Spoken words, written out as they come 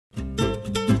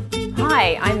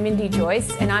Hi, I'm Mindy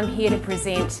Joyce and I'm here to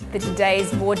present the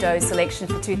Today's Bordeaux selection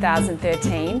for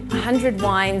 2013, 100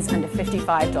 wines under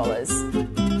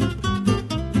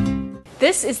 $55.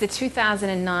 This is the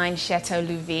 2009 Chateau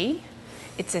Louvie.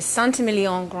 It's a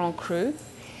Saint-Emilion Grand Cru,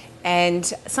 and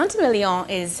Saint-Emilion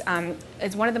is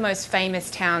one of the most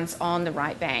famous towns on the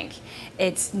right bank.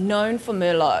 It's known for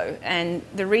Merlot, and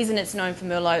the reason it's known for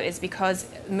Merlot is because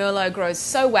Merlot grows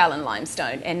so well in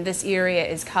limestone, and this area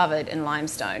is covered in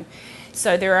limestone.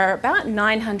 So there are about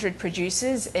 900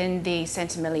 producers in the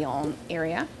Saint-Emilion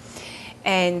area,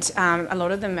 and a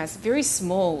lot of them as very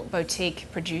small boutique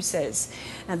producers.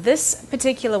 Now this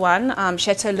particular one,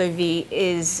 Chateau Louvie,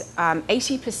 is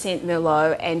 80%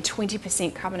 Merlot and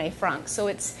 20% Cabernet Franc. So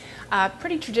it's a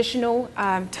pretty traditional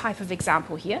type of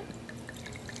example here.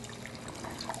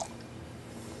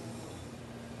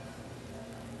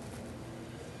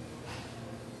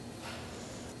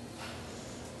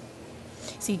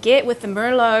 So you get, with the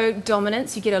Merlot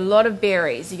dominance, you get a lot of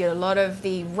berries. You get a lot of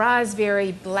the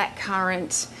raspberry,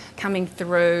 blackcurrant coming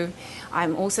through.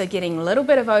 I'm also getting a little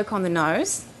bit of oak on the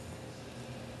nose.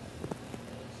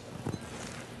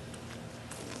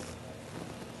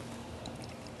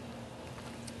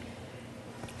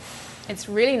 It's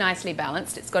really nicely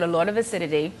balanced. It's got a lot of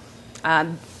acidity.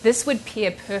 This would pair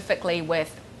perfectly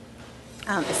with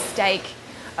a steak,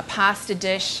 a pasta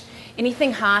dish,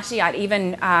 anything hearty. I'd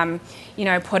even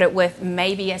put it with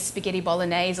maybe a spaghetti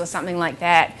bolognese or something like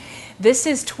that. This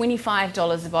is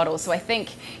 $25 a bottle, so I think,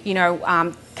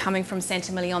 coming from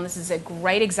Saint-Emilion, this is a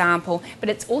great example, but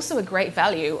it's also a great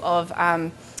value of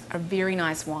a very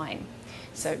nice wine.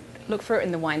 So look for it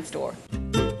in the wine store.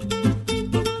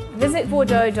 Visit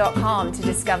Bordeaux.com to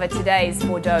discover today's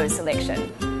Bordeaux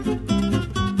selection.